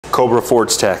Cobra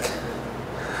Forge Tech.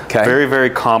 Okay. Very, very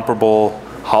comparable,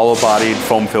 hollow-bodied,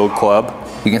 foam-filled club.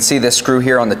 You can see this screw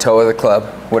here on the toe of the club.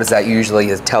 What is that usually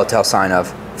a telltale sign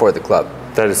of for the club?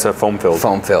 That is a foam-filled.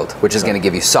 Foam-filled, which is going to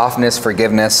give you softness,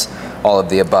 forgiveness, all of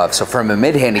the above. So from a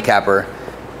mid-handicapper,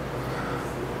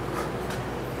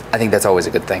 I think that's always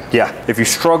a good thing. Yeah, if you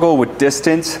struggle with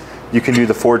distance, you can do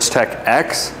the Forge Tech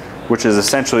X, which is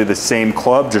essentially the same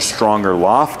club, just stronger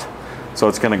loft. So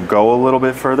it's gonna go a little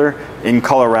bit further. In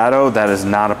Colorado, that is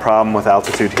not a problem with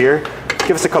altitude here.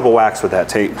 Give us a couple whacks with that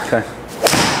tape. Okay.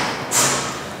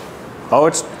 Oh,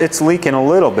 it's leaking a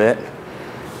little bit.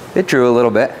 It drew a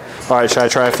little bit. All right, should I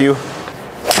try a few?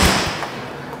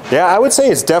 Yeah, I would say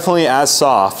it's definitely as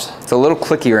soft. It's a little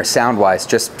clickier sound-wise,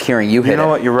 just hearing you hit it. You know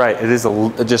what, you're right. It is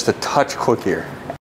just a touch clickier.